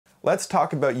Let's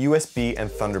talk about USB and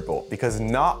Thunderbolt, because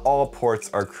not all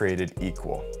ports are created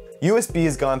equal. USB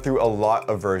has gone through a lot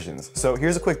of versions, so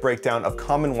here's a quick breakdown of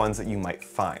common ones that you might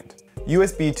find.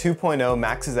 USB 2.0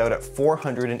 maxes out at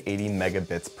 480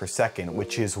 megabits per second,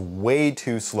 which is way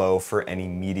too slow for any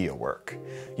media work.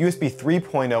 USB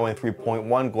 3.0 and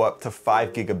 3.1 go up to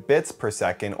 5 gigabits per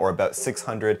second, or about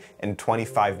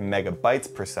 625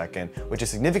 megabytes per second, which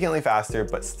is significantly faster,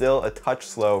 but still a touch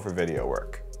slow for video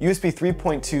work. USB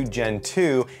 3.2 Gen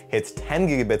 2 hits 10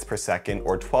 gigabits per second,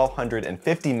 or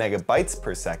 1250 megabytes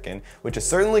per second, which is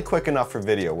certainly quick enough for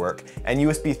video work, and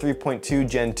USB 3.2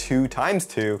 Gen 2 times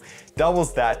 2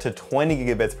 doubles that to 20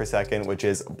 gigabits per second, which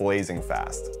is blazing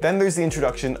fast. Then there's the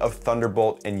introduction of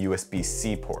Thunderbolt and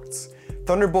USB-C ports.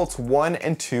 Thunderbolts 1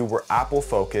 and 2 were Apple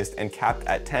focused and capped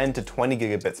at 10 to 20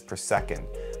 gigabits per second.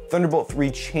 Thunderbolt 3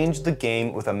 changed the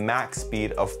game with a max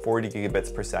speed of 40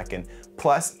 gigabits per second,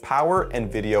 plus power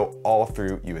and video all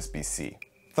through USB-C.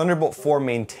 Thunderbolt 4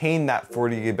 maintained that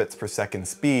 40 gigabits per second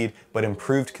speed, but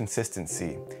improved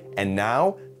consistency. And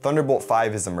now, Thunderbolt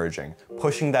 5 is emerging,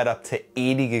 pushing that up to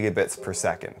 80 gigabits per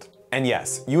second. And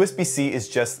yes, USB-C is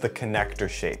just the connector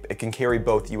shape. It can carry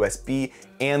both USB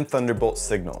and Thunderbolt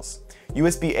signals.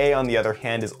 USB-A, on the other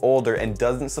hand, is older and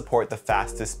doesn't support the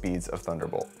fastest speeds of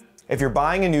Thunderbolt. If you're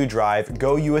buying a new drive,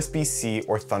 go USB-C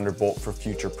or Thunderbolt for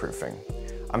future-proofing.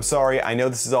 I'm sorry, I know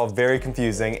this is all very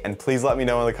confusing, and please let me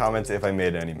know in the comments if I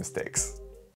made any mistakes.